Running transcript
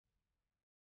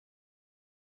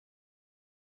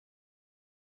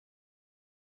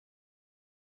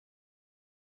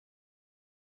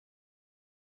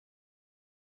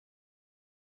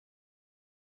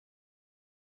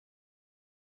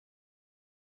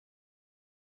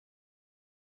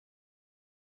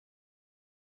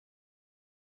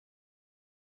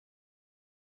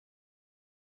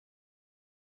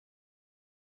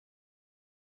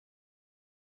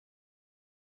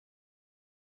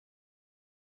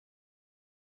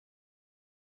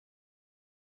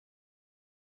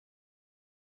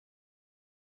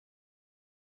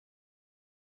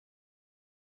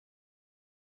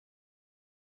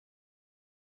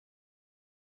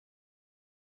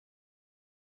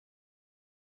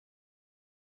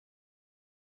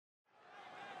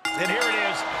And here it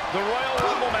is, the Royal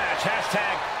Rumble match.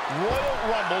 Hashtag Royal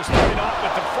Rumble starting off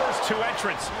with the first two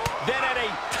entrants. Then at a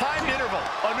timed interval,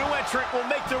 a new entrant will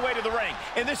make their way to the ring.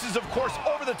 And this is, of course,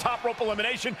 over the top rope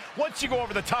elimination. Once you go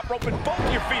over the top rope and both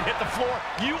your feet hit the floor,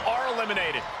 you are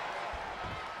eliminated.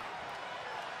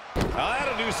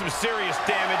 That'll do some serious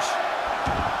damage.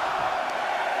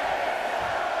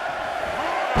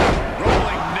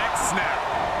 Rolling neck snap.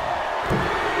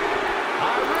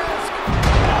 High risk.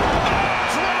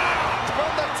 Dropped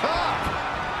from the top.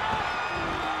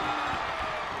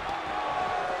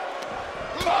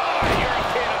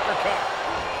 European uppercut.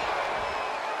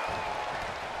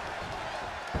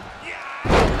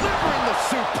 Delivering the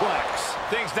suplex.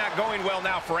 Things not going well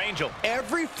now for Angel.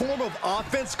 Every form of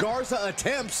offense Garza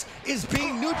attempts is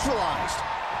being neutralized.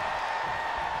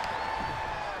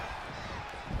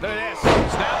 Look at this.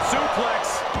 Snap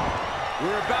suplex.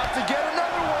 We're about to get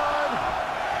another one.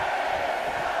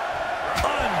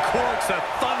 Uncorks a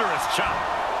thunderous chop.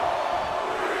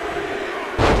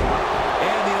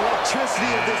 And the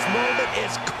electricity of this moment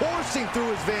is coursing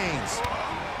through his veins.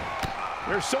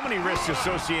 There's so many risks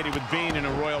associated with being in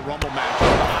a Royal Rumble match. The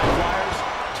high flyers,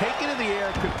 taken to the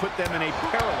air could put them in a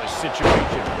perilous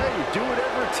situation. Hey, do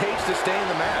whatever it takes to stay in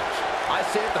the match. I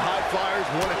say if the high flyers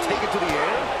want to take it to the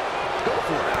air, go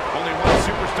for it. Only one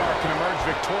superstar can emerge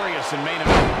victorious in main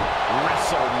event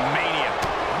WrestleMania.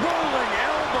 Rolling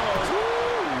elbows.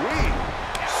 Woo-wee.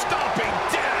 Stomping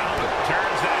down.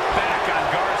 Turns that back on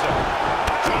Garza.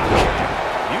 Drop kick.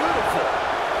 Beautiful.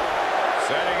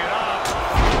 Setting it up.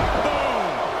 Boom.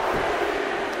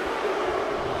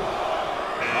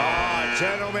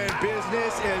 Gentlemen,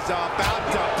 business is about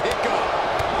to pick up.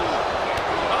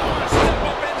 Oh, step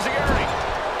up Enziguri.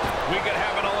 We could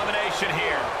have an elimination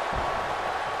here.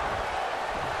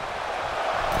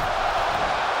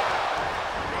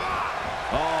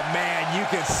 Oh, man, you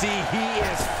can see he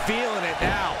is feeling it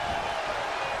now.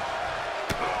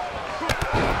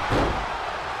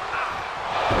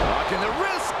 Rocking the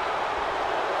wrist.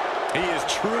 He is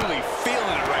truly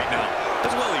feeling it right now.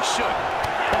 As well he should.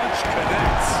 Punch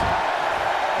connects.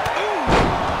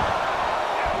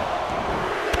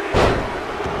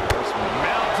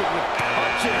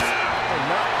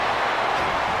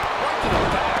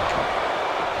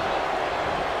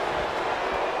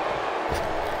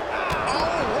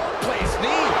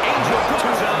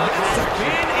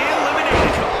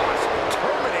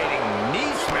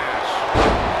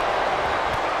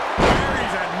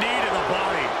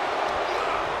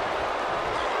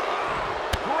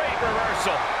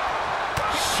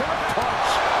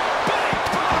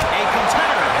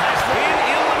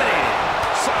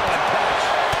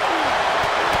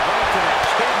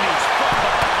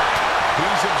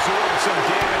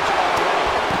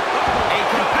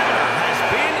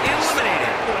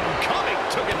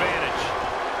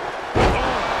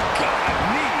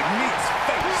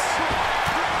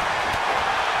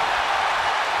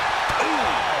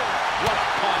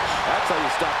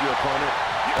 Stop your opponent.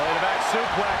 Belly to back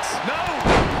suplex. No!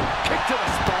 Kick to the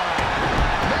spine.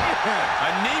 Mayhem. A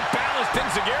knee balanced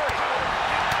Enziguri.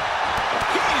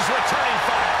 He's returning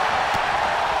fire.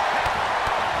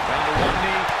 Down to one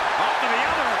knee. Up to the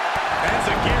other.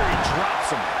 Enziguri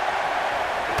drops him.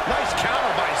 Nice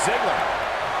counter by Ziggler.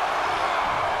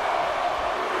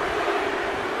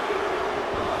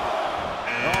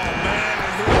 Oh, man,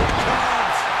 and here it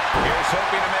comes. Here's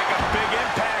hoping to make a big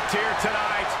impact here tonight.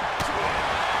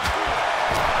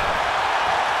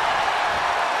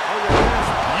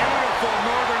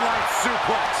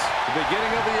 Suplex. The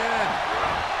beginning of the end.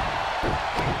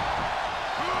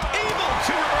 Able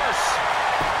to reverse.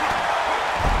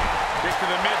 Kick to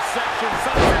the midsection.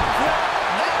 Sunset flip.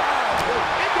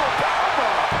 Into a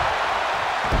powerbomb.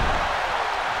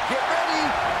 Get ready.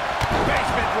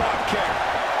 Basement drop kick.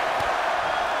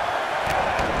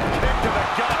 Kick to the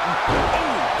gut.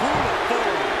 Ooh, brutal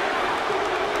forward.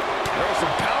 There's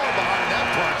some power behind that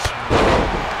punch.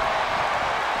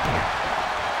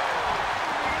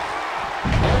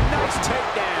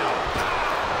 Takedown.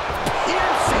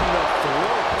 Piercing the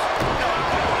throat.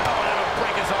 That'll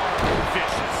break his arm.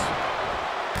 Vicious.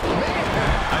 Man.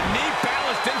 A knee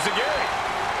balanced Enziguri.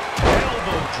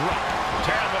 Elbow drop.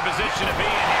 Terrible position to be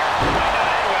in here. Might not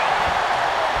end well.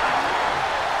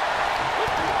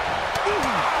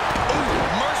 Ooh,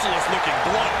 merciless looking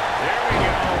blood. There we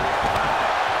go.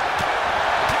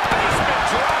 Basement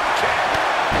drop kick.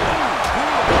 Ooh,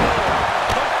 brutal.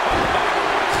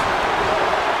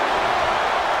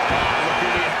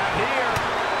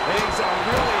 Things are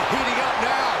really heating up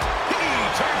now. He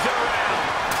turns it around.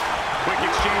 Quick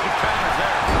exchange of counters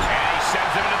there. And he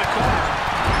sends him into the corner.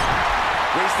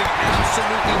 Wasting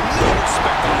absolutely no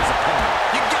respect on his opponent.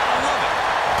 You gotta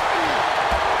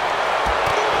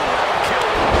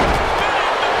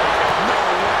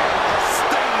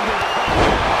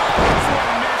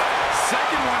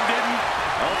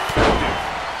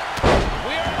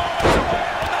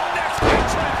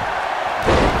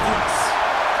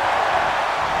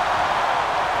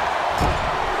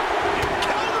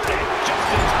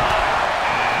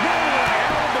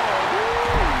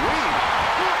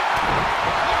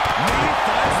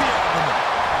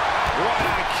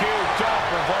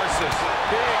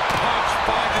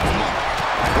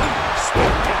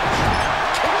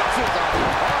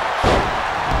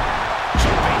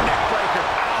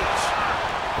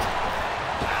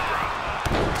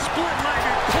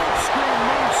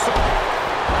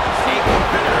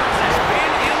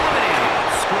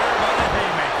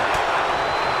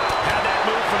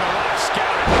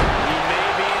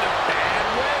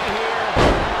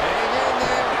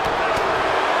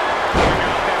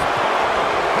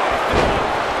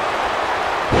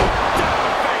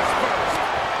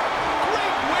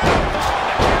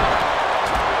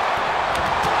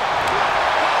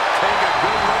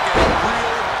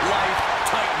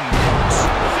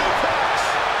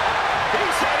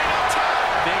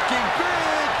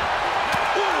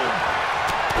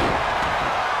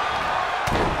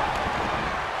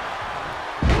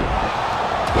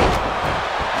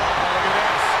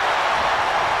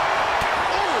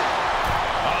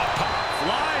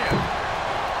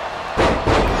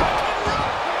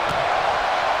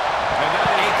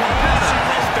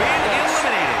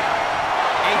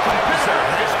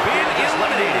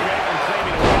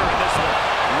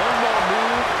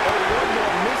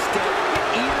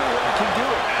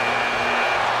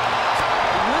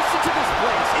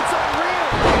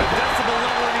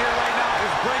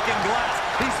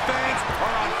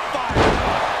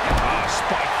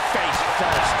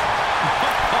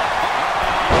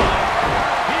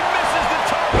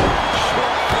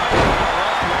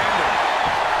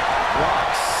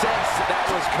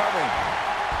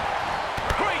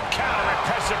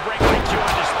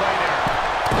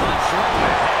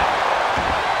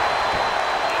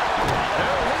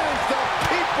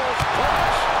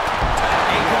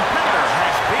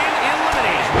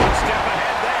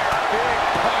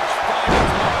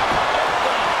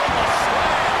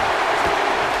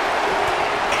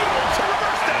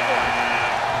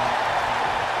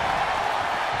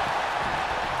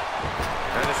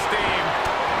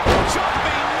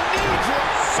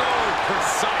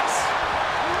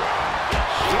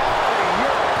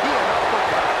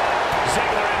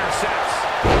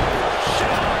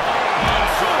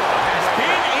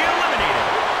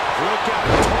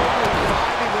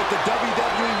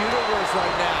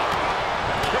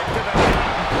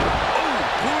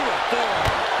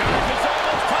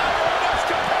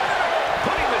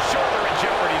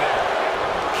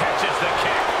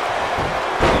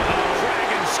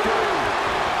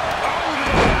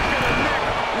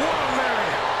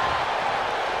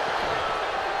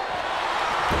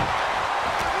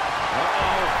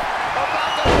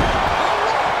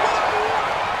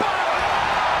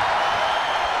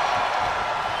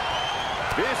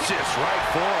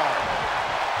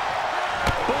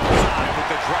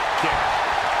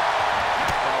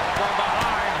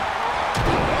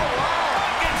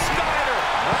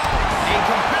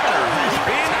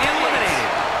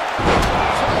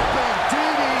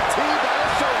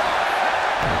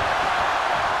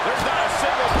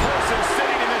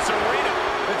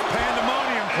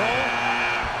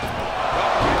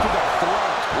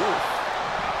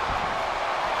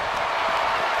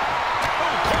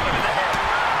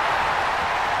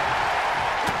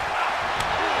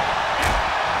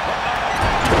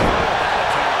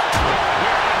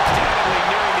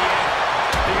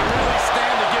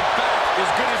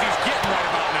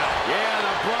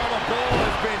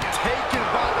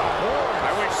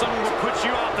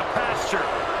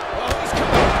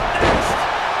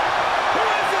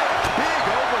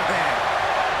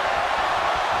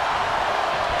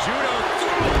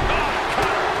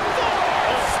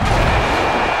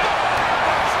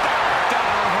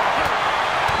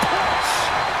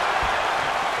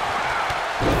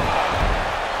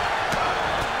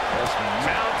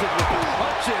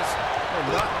punches.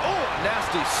 Oh, a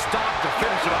nasty stop to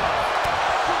finish it off.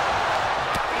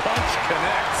 Punch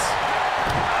connects.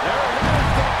 There it is,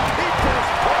 the people's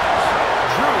punch.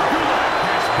 Drew Gulak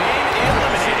has been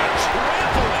eliminated.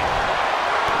 Trampling.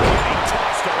 Getting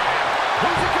tossed around.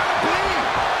 Who's it going to be?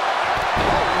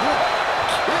 Oh, what a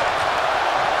kick.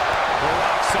 The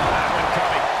Rock saw that one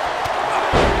coming.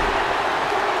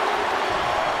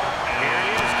 And here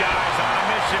he is, guys, on a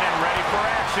mission and ready for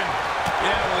action.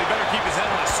 Yeah, well, he better keep his head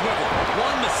on a swivel.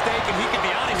 One mistake and he could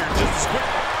be out of here just as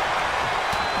quickly.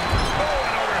 Oh,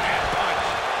 an overhand punch.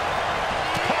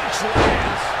 Punch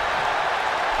lands.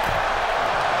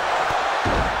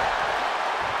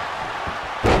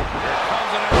 Here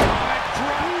comes an atomic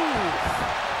drop.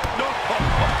 No.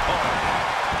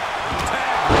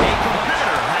 Tag. A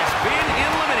competitor has been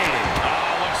eliminated.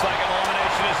 Looks like an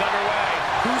elimination is underway.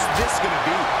 Who's this going to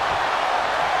be?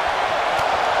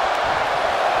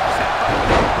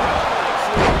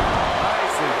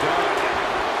 Nicely done.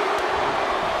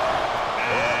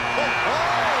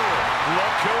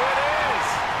 Look who it is.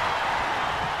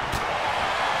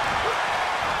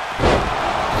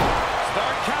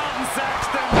 Start counting,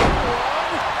 Saxton. 1,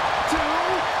 2,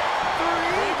 3.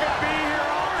 We could be here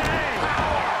all day.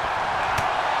 Power.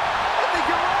 I think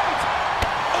you're right.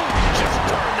 Oh, just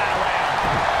turned that around.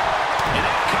 And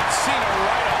that cuts Cena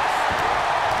right off.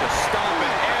 Just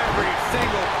stomping every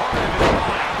single part of his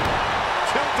body.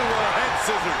 Tilt-a-whirl head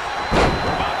scissors.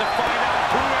 We're about to find out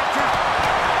who enters.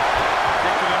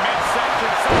 Get to the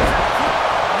midsection. Sunset flip.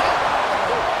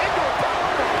 Into a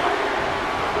powerbomb.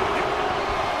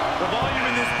 The volume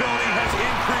in this building has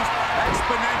increased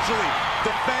exponentially.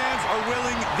 The fans are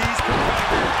willing these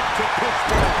competitors to push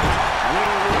forward. Win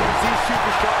or lose, these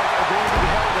superstars are going to be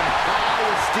held in high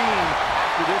esteem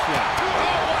after this one.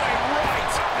 Oh, what a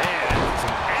right! Man,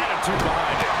 some attitude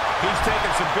behind it. He's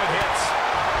taking some good hits.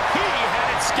 He had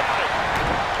it scouted.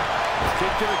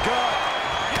 Kick to the gut.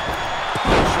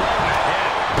 Punch right in the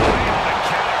head. Right on the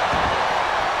counter.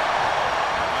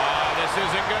 This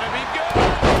isn't going to be good.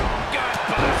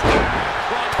 Gutbuster.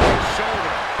 Right to the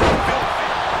shoulder. Filthy.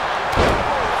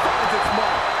 Oh, finds its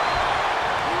mark.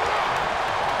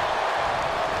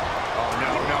 Oh, no.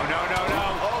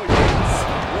 Oh, yes.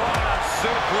 What a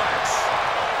suplex.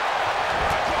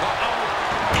 Uh-oh.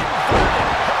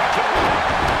 Inverted hurricane.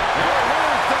 There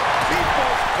is the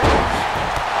people's punch.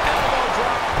 Elbow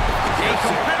drop. A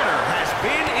competitor has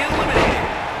been eliminated.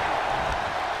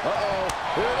 Uh-oh.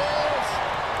 Here it is.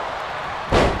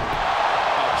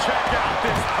 Oh, check out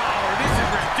this power. This is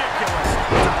ridiculous.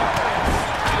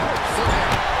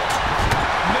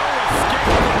 No escape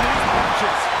from these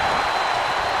punches.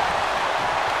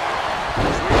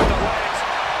 Sweep the legs.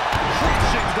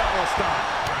 Crushing double stomp.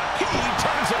 He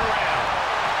turns it around.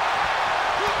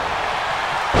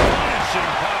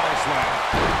 Punishing power slam.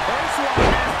 First one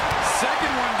missed.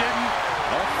 Second one didn't.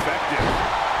 Effective.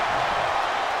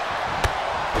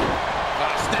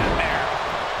 Snap there.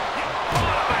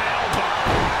 An elbow.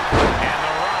 And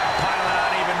The Rock piling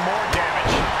on even more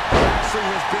damage. Lashley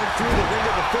has been through the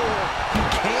ringer before. He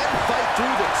can fight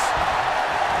through this.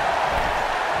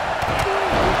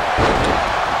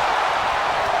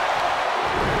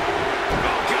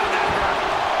 Oh, God, that hurt.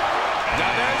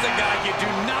 Now, there's a guy you do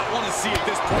not want to see at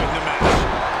this point in the match.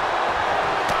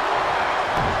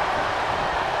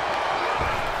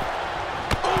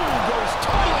 Ooh, goes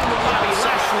totally to Bobby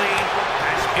Lashley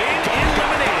has been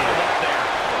eliminated. There.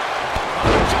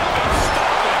 Jumping,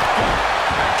 stopping.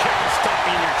 That kick will stop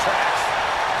you in your tracks.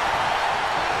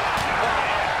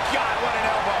 Oh, God, what an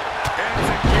elbow. And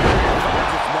Security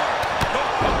finds its mark.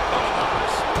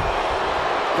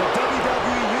 The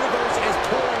WWE Universe is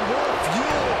pouring more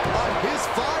fuel on his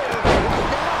fire right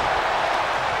now.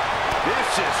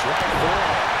 Vicious right for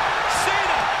him.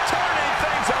 Cena turning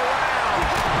things around.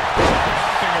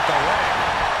 Nothing at the leg.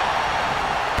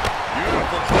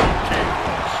 Beautiful drop kick.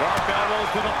 Sharp elbows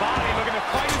to the body, looking to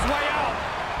fight his way out.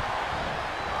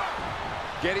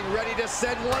 Getting ready to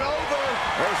send one over.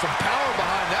 There's some power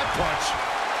behind that punch.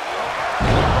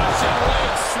 Russian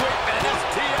leg sweep and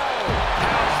STO.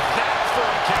 How's that for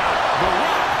a count? The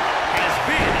Rock has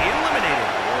been eliminated.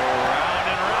 Round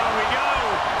and round we go.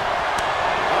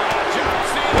 John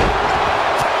Cena.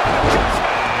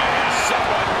 Maybe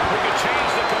someone who could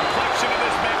change the complexion of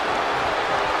this match.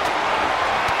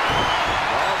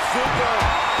 Super.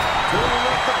 Pulling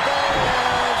up the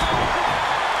balls.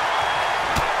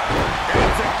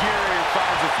 And Takiri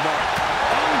finds its mark.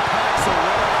 Unpacks a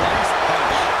well-placed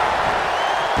punch.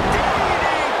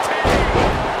 DDT.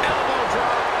 Elbow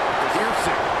drop.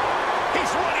 Piercing.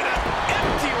 He's running up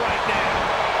empty right now.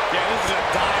 Yeah, this is a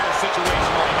dire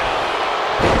situation right now.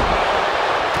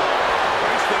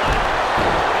 He's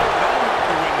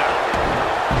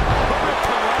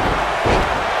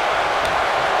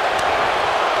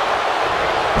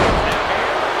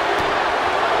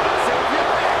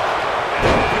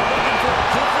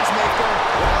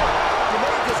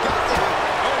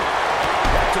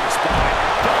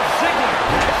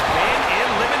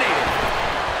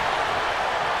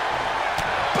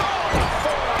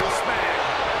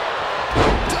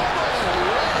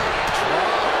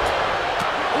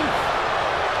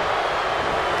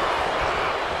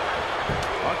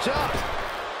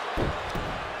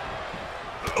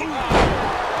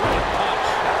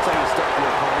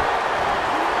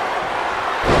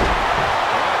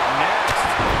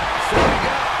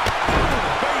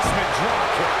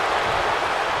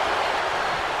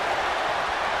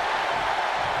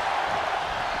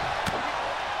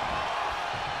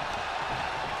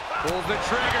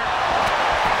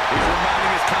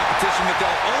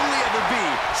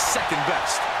second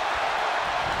best.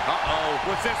 Uh-oh,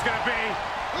 what's this gonna be?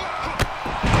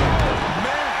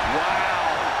 Man,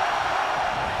 wow.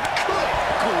 Good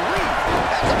grief.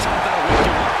 That's a chop that'll wake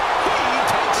you up. He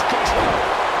takes control.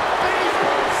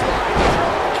 Baseball slide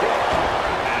drop kick.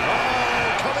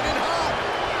 Oh, coming in hot.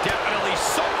 Definitely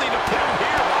something to prove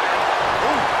here, Byron.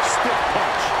 Ooh, stiff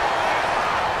punch.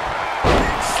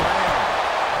 Big slam.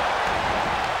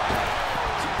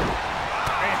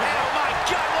 Oh, my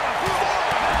God, what a fall!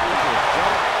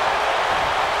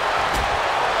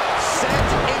 Sent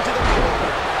into the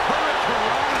corner.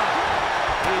 Hurricane.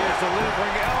 He is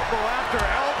delivering elbow after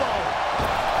elbow.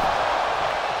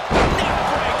 Neck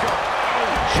breaker.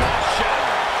 Oh, jaw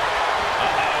shatter.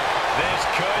 Uh-oh, this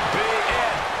could be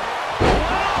it.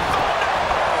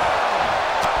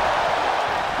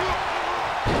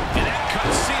 And that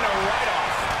cuts Cena right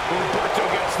off. Humberto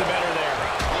gets the better there.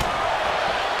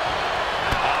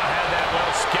 Had that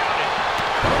well scouted.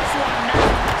 First one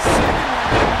missed, second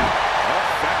one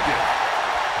effective.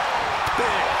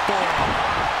 Big forearm.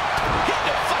 He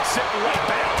deflects it right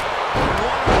back.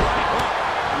 What a right hook.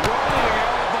 Rolling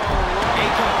elbow. A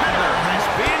competitor has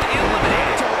been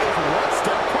eliminated. Humberto is one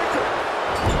step quicker.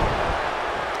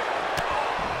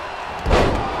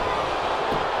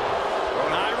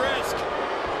 High risk.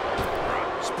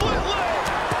 Split leg.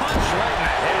 Punch right in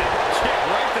the head. Kick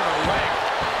right to the leg.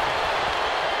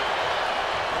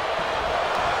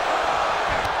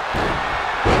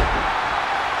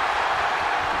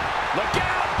 Look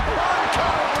out.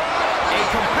 A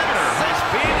competitor has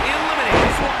been eliminated.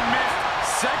 First one missed,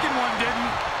 second one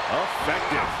didn't.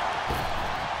 Effective.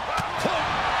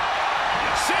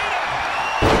 Cena.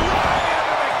 Right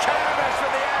into the canvas for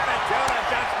the attitude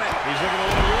adjustment. He's looking a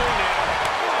little weary now.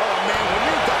 Oh, man, when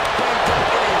you got banged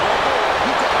up in a rumble,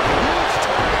 you got a huge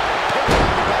target pinned on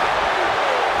your back.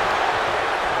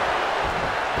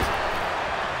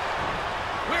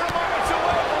 We're moments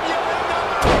away from yet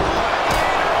another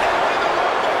gladiator entering the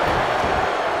rumble.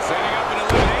 Setting up an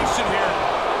elimination here.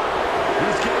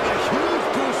 He's getting a huge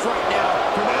boost right now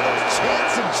from all those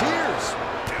chants and cheers.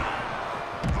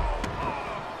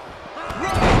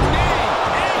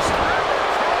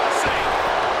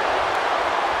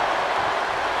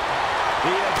 The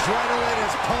adrenaline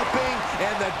is pumping,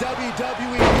 and the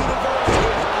WWE Universe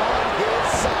is on his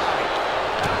side.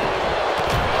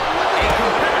 A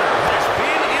competitor has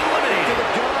been To eliminated. the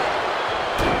gut.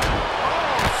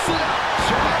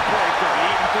 Jawbreaker.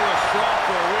 Eating through a straw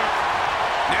for a week.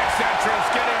 Next entrance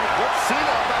getting... What's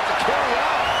Cena about to carry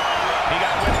out? He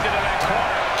got whipped into that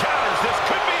corner. Counters. This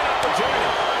could be an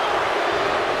opportunity.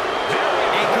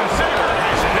 A competitor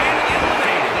has been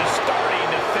eliminated. He's starting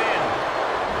to thin.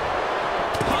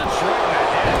 Punch right in the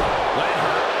head. Let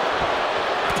hurt.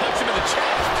 Punch him in the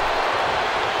chest.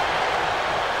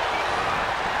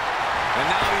 And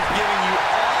now he's giving you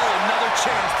all another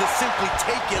chance to simply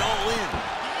take it all in.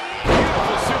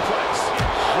 Beautiful suplex.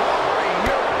 Roaring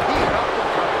European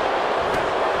uppercut.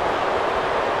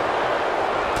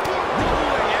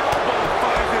 Rolling elbow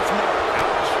finds its mark.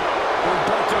 Ouch.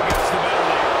 Humberto gets the better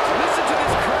there. Listen to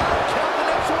this crowd. Count the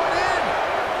next one in.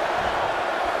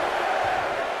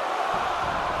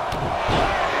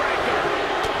 Breaker.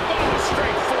 Oh,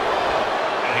 straight forearm.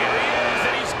 And here he is,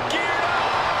 and he's geared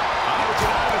up. He was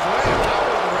out of his way an hour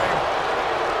in the ring.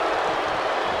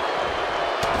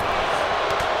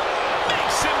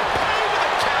 Makes him pay with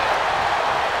a count.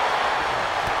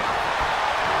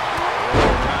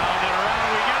 Round and around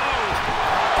we go.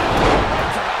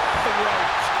 Right to the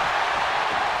throat.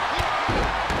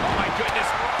 Oh, my goodness.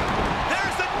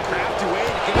 There's the... Crafty way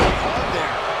to get him on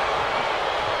there.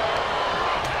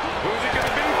 Who's it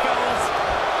gonna be, fellas?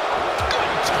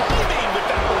 Good timing with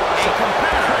that A reversal.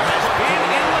 competitor has been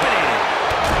eliminated.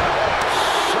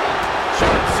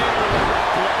 John Cena with a rock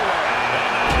blow there.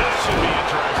 This should be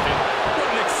interesting. What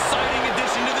an exciting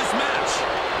addition to this match.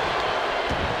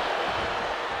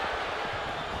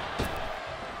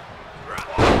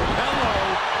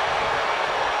 Hello.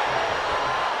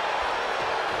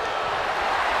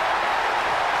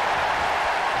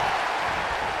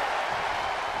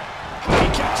 He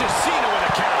catches Cena with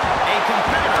a count. A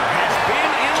competitor has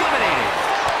been eliminated.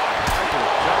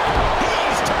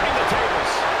 He's turning the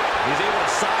tables. He's able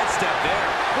to sidestep there.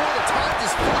 Boy, the time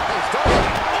just flies, doesn't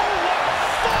it? Oh, what a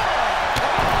fall!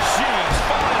 Jeez,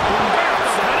 falling Humberto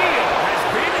has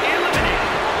been eliminated.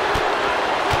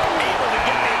 able to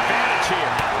get the advantage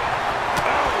here.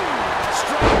 Oh,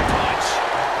 strong punch.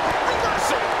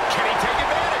 Reversal. Can he take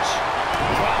advantage?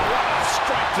 Well, what a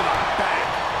strike to the back.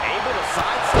 Able to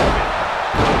sidestep it.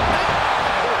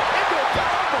 Into a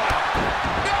powerbomb.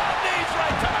 No, knees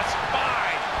right to the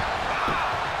spine.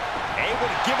 Able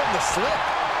to give him the slip.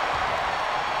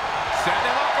 Setting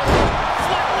him up for the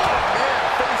flatline. Man,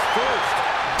 face first.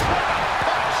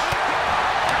 Punch.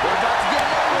 We're about to get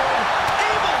another one.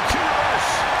 Able to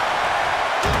reverse.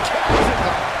 Catches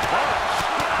the punch.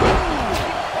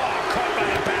 Oh, caught by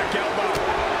the back elbow.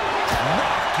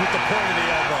 Knocked with the point of the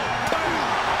elbow.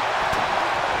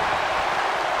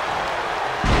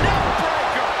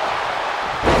 Neckbreaker.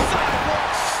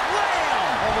 Sidewalk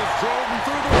slam. Almost drove him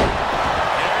through the ring.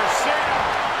 There's Cena.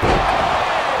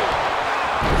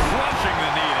 Flushing the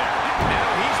knee there. Now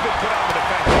he's been put on the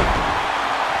defensive.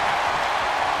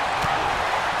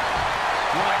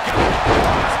 My God.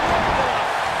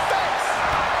 Face.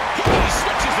 He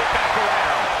switches it back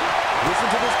around. Listen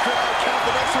to this crowd count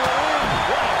the next one in.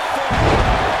 What a fun.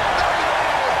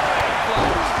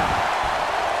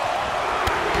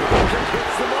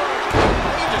 Hits the mark.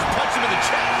 He just punched him in the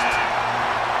chest.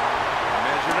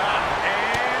 Measured up.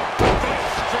 And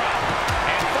fist drop.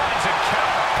 And finds a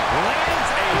count. Lands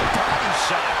a body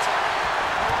shot.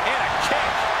 And a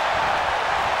kick.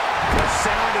 The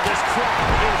sound of this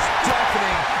crowd is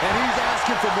deafening, and he's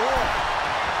asking for more.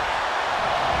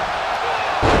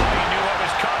 He knew what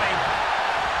was coming.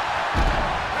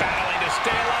 Battling to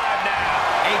stay alive now.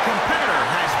 A competitor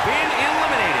has been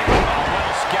eliminated. Oh,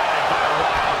 well scouted by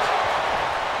Wild.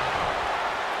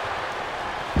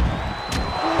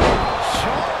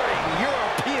 Jarring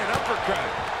European uppercut.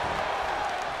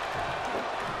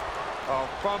 Oh,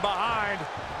 from behind.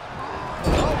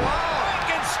 Oh, wow.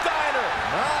 Frankensteiner.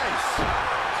 Nice.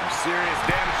 Some serious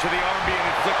damage to the arm being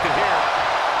inflicted here.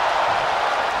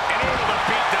 And able to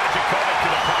beat Dijakovic to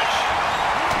the punch.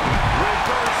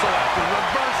 Reversal after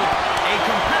reversal. A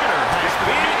competitor has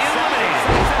been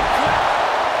eliminated.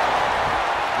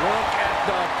 Look at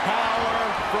the power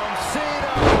from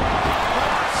Cena.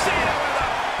 Cena with a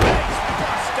face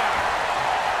buster.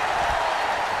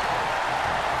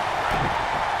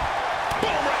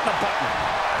 Boom, right in the button.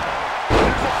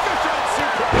 There's a fisherman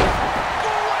suplex.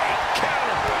 Great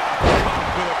counter.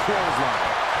 Caught with a clothesline.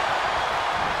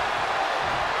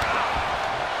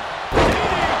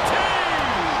 DDT.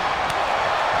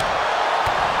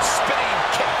 Spinning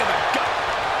kick to the gut.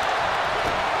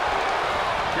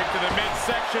 Kick to the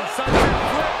midsection. Sunset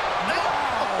flip. No!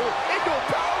 Into a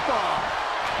powerbomb.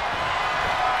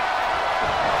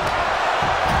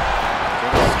 To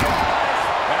the skies.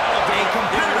 A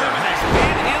competitor has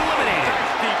been eliminated.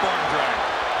 Deep arm drag.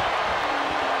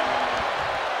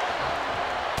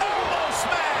 Elbow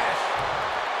smash.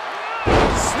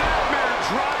 Snapmare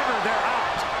driver. They're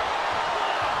out.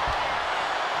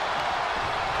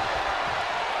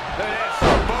 Look at this.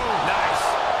 Boom. Nice.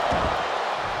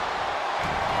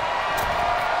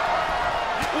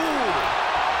 Ooh.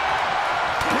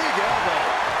 Big elbow.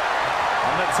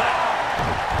 On the top.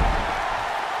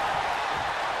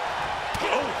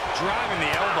 Oh, driving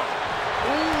the elbow.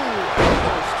 Ooh.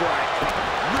 Elbow strike.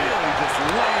 Really just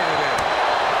laying it in.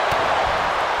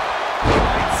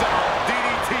 Lights out.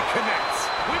 DDT connects.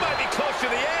 We might be close to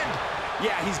the end.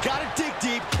 Yeah, he's got to dig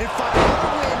deep and find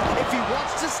another win if he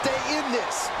wants to stay in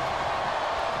this.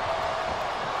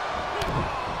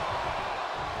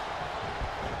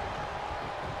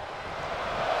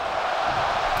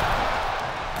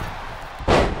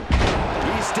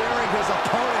 He's staring his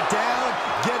opponent down,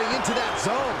 getting into that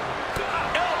zone.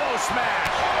 Elbow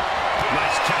smash.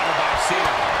 Nice counter by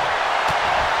Cena.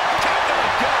 Kick to the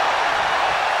gut.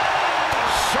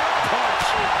 Sharp punch.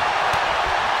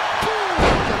 Boom!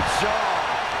 The jaw.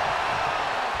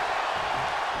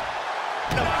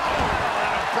 Oh,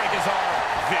 that'll break his arm.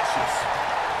 Vicious.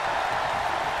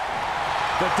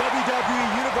 The WWE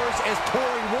Universe is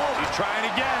pouring warm. He's trying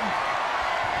again.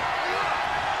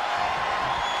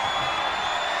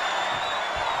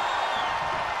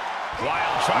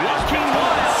 Wild trying to Joaquin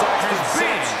Wild has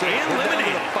been We're down to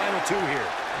eliminated. the final two here.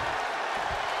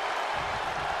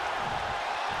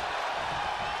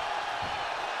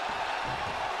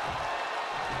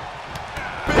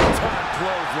 Big time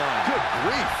clothesline. Good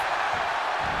grief.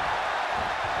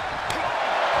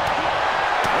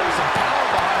 There's some power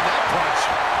behind that punch.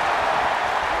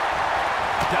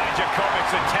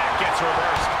 Dijakovic's attack gets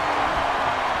reversed.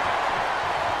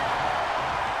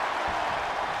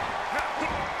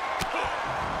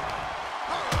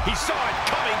 He saw it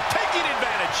coming, taking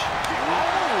advantage.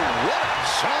 Oh, what a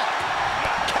shot.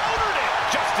 Countered it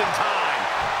just in time.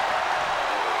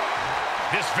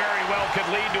 This very well could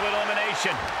lead to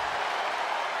elimination.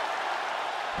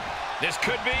 This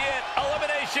could be it.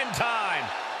 Elimination time.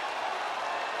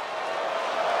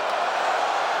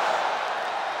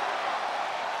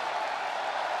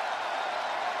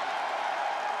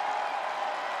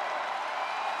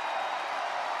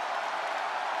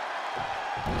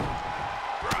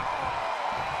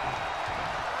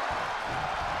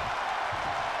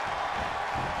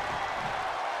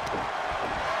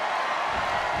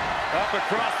 up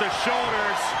across the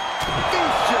shoulders.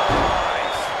 Feast your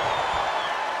eyes.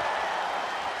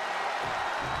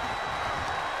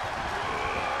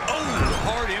 Oh,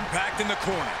 hard impact in the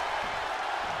corner.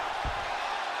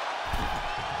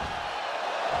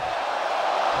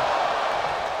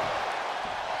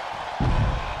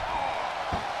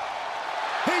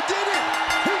 He did it!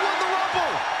 He won the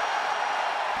Rumble!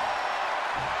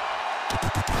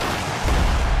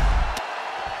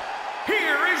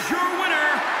 Here is your winner,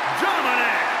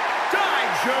 Dominic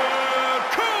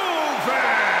Dijakovic.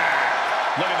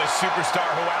 Look at the superstar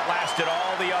who outlasted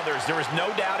all the others. There is no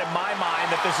doubt in my mind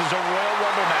that this is a Royal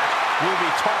Rumble match we'll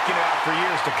be talking about for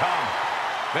years to come.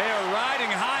 They are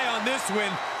riding high on this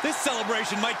win. This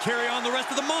celebration might carry on the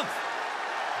rest of the month.